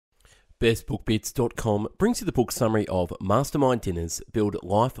bestbookbits.com brings you the book summary of Mastermind Dinners Build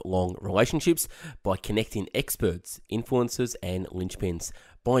Lifelong Relationships by Connecting Experts, Influencers and Linchpins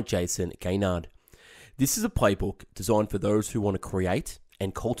by Jayson Gaignard. This is a playbook designed for those who want to create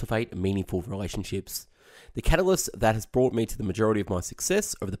and cultivate meaningful relationships. The catalyst that has brought me to the majority of my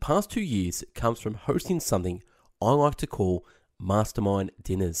success over the past 2 years comes from hosting something I like to call Mastermind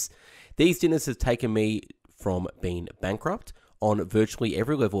Dinners. These dinners have taken me from being bankrupt on virtually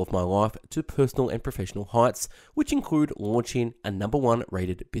every level of my life to personal and professional heights, which include launching a #1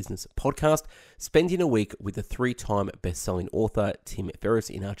 rated business podcast, spending a week with the 3-time best-selling author Tim Ferriss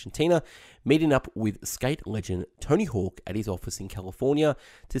in Argentina, meeting up with skate legend Tony Hawk at his office in California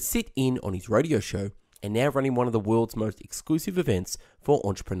to sit in on his radio show, and now running one of the world's most exclusive events for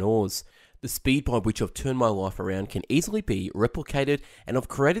entrepreneurs. The speed by which I've turned my life around can easily be replicated, and I've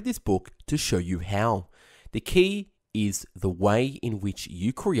created this book to show you how. The key is the way in which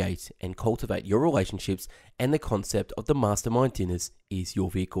you create and cultivate your relationships, and the concept of the Mastermind Dinners is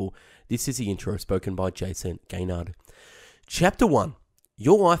your vehicle. This is the intro spoken by Jayson Gaignard. Chapter 1.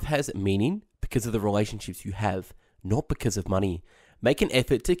 Your life has meaning because of the relationships you have, not because of money. Make an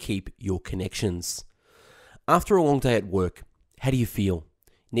effort to keep your connections. After a long day at work, how do you feel?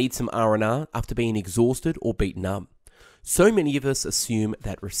 Need some R&R after being exhausted or beaten up? So many of us assume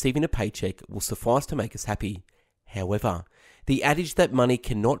that receiving a paycheck will suffice to make us happy. However, the adage that money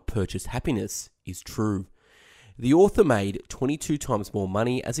cannot purchase happiness is true. The author made 22 times more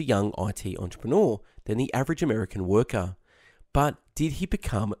money as a young IT entrepreneur than the average American worker. But did he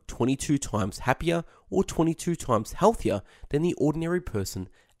become 22 times happier or 22 times healthier than the ordinary person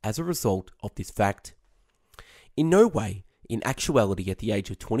as a result of this fact? In no way. In actuality, at the age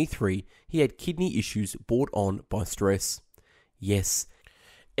of 23, he had kidney issues brought on by stress. Yes,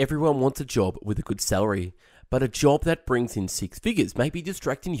 everyone wants a job with a good salary, but a job that brings in 6 figures may be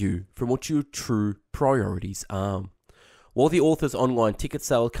distracting you from what your true priorities are. While the author's online ticket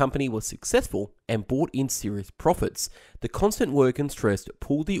sale company was successful and brought in serious profits, the constant work and stress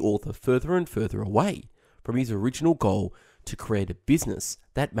pulled the author further and further away from his original goal to create a business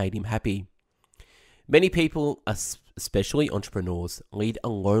that made him happy. Many people, especially entrepreneurs, lead a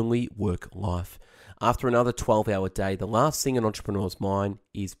lonely work life. After another 12-hour day, the last thing an entrepreneur's mind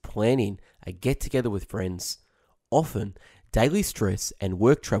is planning a get-together with friends. Often, daily stress and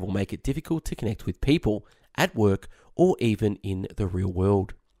work travel make it difficult to connect with people at work or even in the real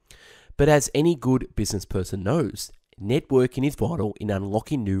world. But as any good business person knows, networking is vital in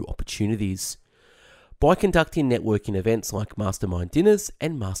unlocking new opportunities. By conducting networking events like Mastermind Dinners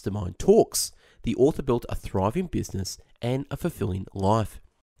and Mastermind Talks, the author built a thriving business and a fulfilling life.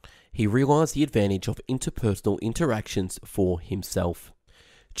 He realized the advantage of interpersonal interactions for himself.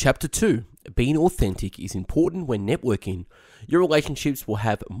 Chapter 2. Being authentic is important when networking. Your relationships will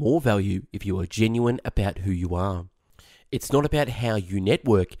have more value if you are genuine about who you are. It's not about how you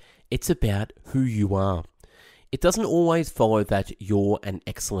network, it's about who you are. It doesn't always follow that you're an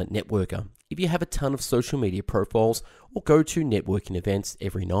excellent networker if you have a ton of social media profiles or go to networking events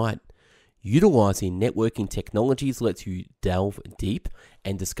every night. Utilizing networking technologies lets you delve deep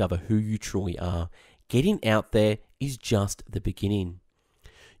and discover who you truly are. Getting out there is just the beginning.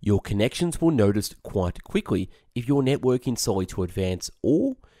 Your connections will notice quite quickly if you're networking solely to advance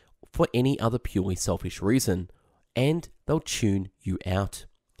or for any other purely selfish reason, and they'll tune you out.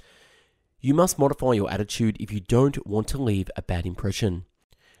 You must modify your attitude if you don't want to leave a bad impression.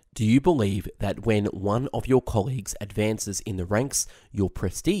 Do you believe that when one of your colleagues advances in the ranks, your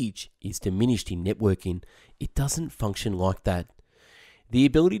prestige is diminished in networking? It doesn't function like that. The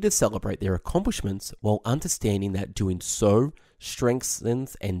ability to celebrate their accomplishments while understanding that doing so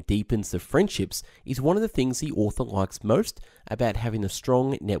strengthens and deepens the friendships is one of the things the author likes most about having a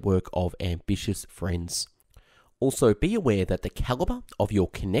strong network of ambitious friends. Also, be aware that the caliber of your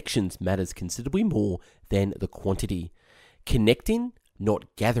connections matters considerably more than the quantity. Connecting, not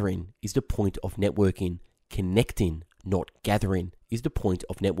gathering, is the point of networking. Connecting, not gathering, is the point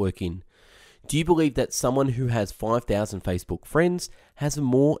of networking. Do you believe that someone who has 5,000 Facebook friends has a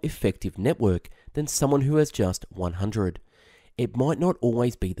more effective network than someone who has just 100? It might not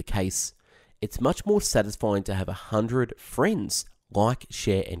always be the case. It's much more satisfying to have 100 friends like,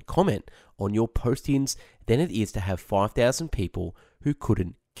 share, and comment on your postings than it is to have 5,000 people who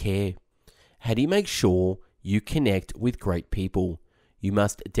couldn't care. How do you make sure you connect with great people? You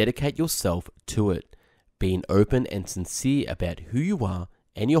must dedicate yourself to it. Being open and sincere about who you are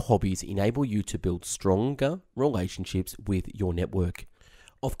and your hobbies enable you to build stronger relationships with your network.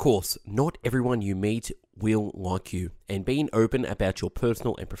 Of course, not everyone you meet will like you, and being open about your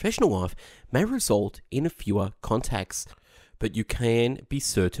personal and professional life may result in fewer contacts. but you can be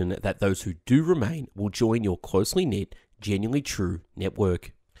certain that those who do remain will join your closely knit, genuinely true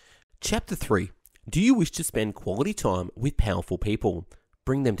network. Chapter 3. Do you wish to spend quality time with powerful people?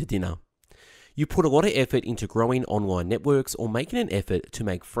 Bring them to dinner. You put a lot of effort into growing online networks or making an effort to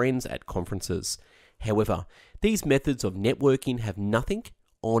make friends at conferences. However, these methods of networking have nothing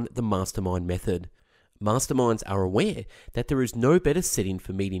on the mastermind method. Masterminds are aware that there is no better setting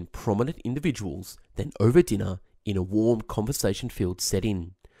for meeting prominent individuals than over dinner in a warm, conversation-filled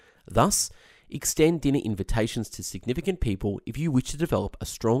setting. Thus, extend dinner invitations to significant people if you wish to develop a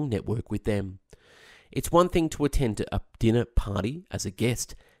strong network with them. It's one thing to attend a dinner party as a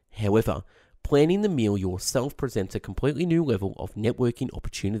guest. However, planning the meal yourself presents a completely new level of networking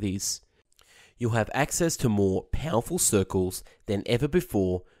opportunities. You'll have access to more powerful circles than ever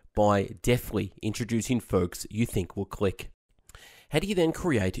before by deftly introducing folks you think will click. How do you then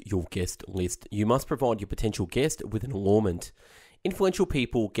create your guest list? You must provide your potential guest with an allurement. Influential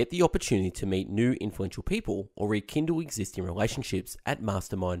people get the opportunity to meet new influential people or rekindle existing relationships at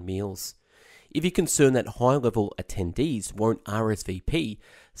mastermind meals. If you're concerned that high-level attendees won't RSVP,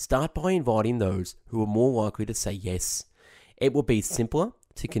 start by inviting those who are more likely to say yes. It will be simpler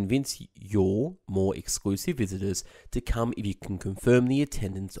to convince your more exclusive visitors to come if you can confirm the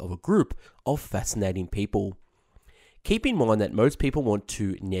attendance of a group of fascinating people. Keep in mind that most people want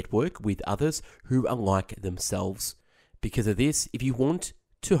to network with others who are like themselves. Because of this, if you want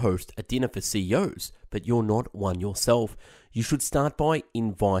to host a dinner for CEOs, but you're not one yourself, you should start by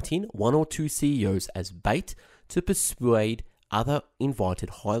inviting one or two CEOs as bait to persuade other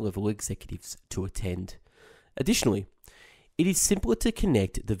invited high-level executives to attend. Additionally, it is simpler to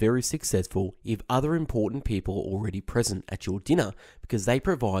connect the very successful if other important people are already present at your dinner because they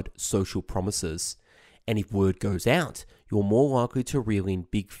provide social promises. And if word goes out, you're more likely to reel in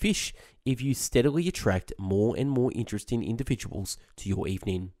big fish if you steadily attract more and more interesting individuals to your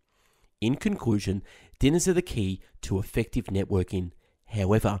evening. In conclusion, dinners are the key to effective networking.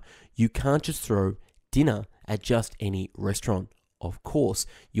 However, you can't just throw dinner at just any restaurant. Of course,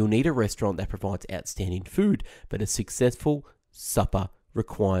 you'll need a restaurant that provides outstanding food, but a successful supper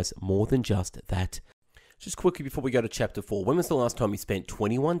requires more than just that. Just quickly before we go to chapter 4, when was the last time you spent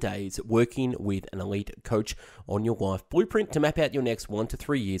 21 days working with an elite coach on your life blueprint to map out your next 1 to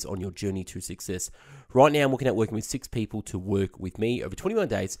 3 years on your journey to success? Right now, I'm looking at working with 6 people to work with me over 21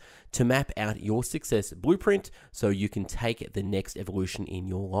 days to map out your success blueprint so you can take the next evolution in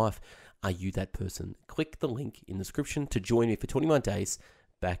your life. Are you that person? Click the link in the description to join me for 21 days.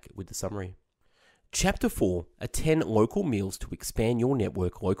 Back with the summary. Chapter 4, attend local meals to expand your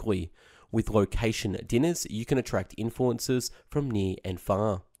network locally. With location dinners, you can attract influencers from near and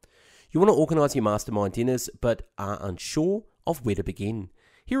far. You want to organize your mastermind dinners but are unsure of where to begin.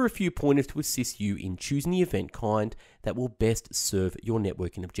 Here are a few pointers to assist you in choosing the event kind that will best serve your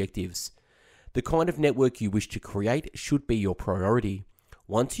networking objectives. The kind of network you wish to create should be your priority.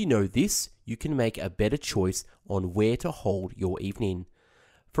 Once you know this, you can make a better choice on where to hold your evening.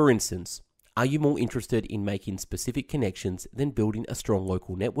 For instance, are you more interested in making specific connections than building a strong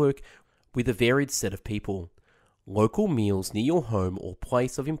local network with a varied set of people? Local meals near your home or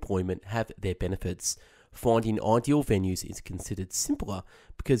place of employment have their benefits. Finding ideal venues is considered simpler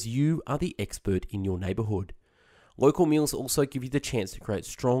because you are the expert in your neighborhood. Local meals also give you the chance to create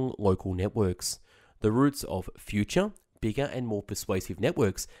strong local networks. The roots of future, bigger and more persuasive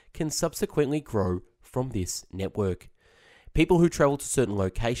networks can subsequently grow from this network. People who travel to certain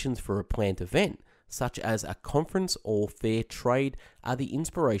locations for a planned event, such as a conference or fair trade, are the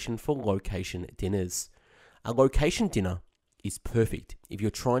inspiration for location dinners. A location dinner is perfect if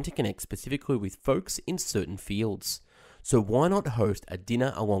you're trying to connect specifically with folks in certain fields. So why not host a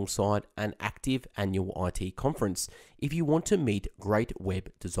dinner alongside an active annual IT conference if you want to meet great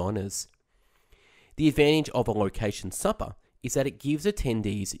web designers? The advantage of a location supper is that it gives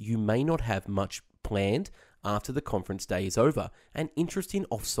attendees you may not have much planned after the conference day is over an interesting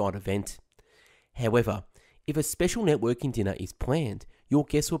off-site event. However, if a special networking dinner is planned, your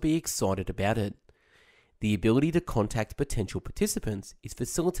guests will be excited about it. The ability to contact potential participants is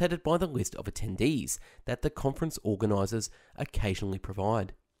facilitated by the list of attendees that the conference organizers occasionally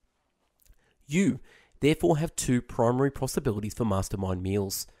provide. You, therefore, have 2 primary possibilities for mastermind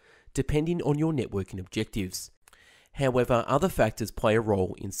meals, depending on your networking objectives. However, other factors play a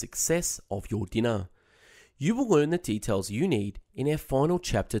role in success of your dinner. You will learn the details you need in our final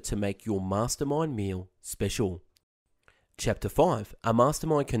chapter to make your mastermind meal special. Chapter 5, a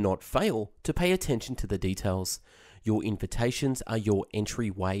mastermind cannot fail to pay attention to the details. Your invitations are your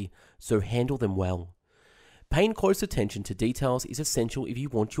entryway, so handle them well. Paying close attention to details is essential if you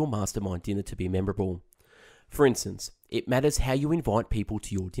want your mastermind dinner to be memorable. For instance, it matters how you invite people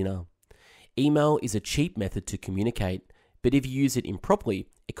to your dinner. Email is a cheap method to communicate, but if you use it improperly,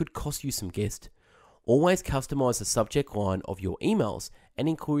 it could cost you some guests. Always customize the subject line of your emails and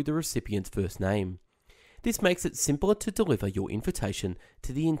include the recipient's first name. This makes it simpler to deliver your invitation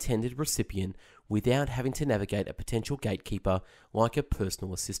to the intended recipient without having to navigate a potential gatekeeper like a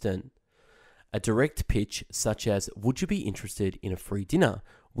personal assistant. A direct pitch such as, "Would you be interested in a free dinner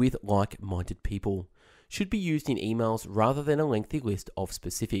with like-minded people?" should be used in emails rather than a lengthy list of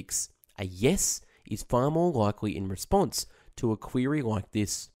specifics. A yes is far more likely in response to a query like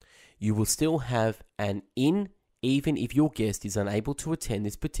this. You will still have an in even if your guest is unable to attend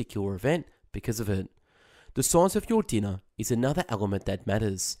this particular event because of it. The size of your dinner is another element that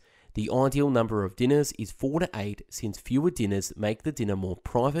matters. The ideal number of dinners is 4 to 8, since fewer dinners make the dinner more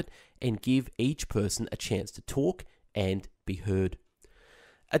private and give each person a chance to talk and be heard.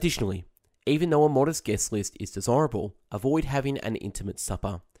 Additionally, even though a modest guest list is desirable, avoid having an intimate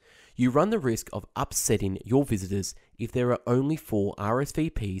supper. You run the risk of upsetting your visitors if there are only 4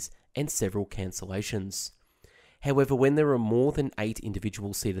 RSVPs and several cancellations. However, when there are more than 8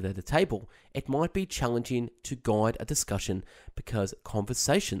 individuals seated at a table, it might be challenging to guide a discussion because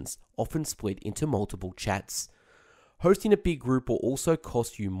conversations often split into multiple chats. Hosting a big group will also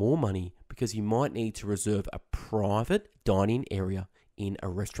cost you more money because you might need to reserve a private dining area in a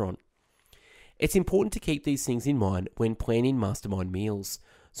restaurant. It's important to keep these things in mind when planning mastermind meals.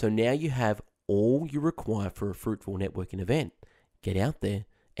 So now you have all you require for a fruitful networking event. Get out there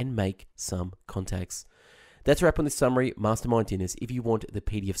and make some contacts. That's a wrap on this summary, Mastermind Dinners. If you want the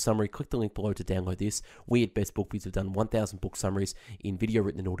PDF summary, click the link below to download this. We at bestbookbits have done 1,000 book summaries in video,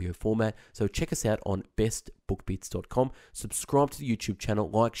 written, and audio format. So check us out on bestbookbits.com. Subscribe to the YouTube channel,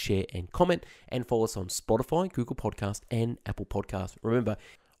 like, share, and comment, and follow us on Spotify, Google Podcast, and Apple Podcast. Remember,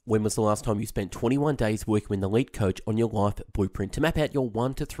 when was the last time you spent 21 days working with an elite coach on your life blueprint to map out your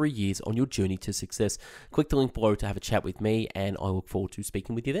 1 to 3 years on your journey to success? Click the link below to have a chat with me, and I look forward to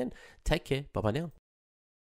speaking with you then. Take care. Bye-bye now.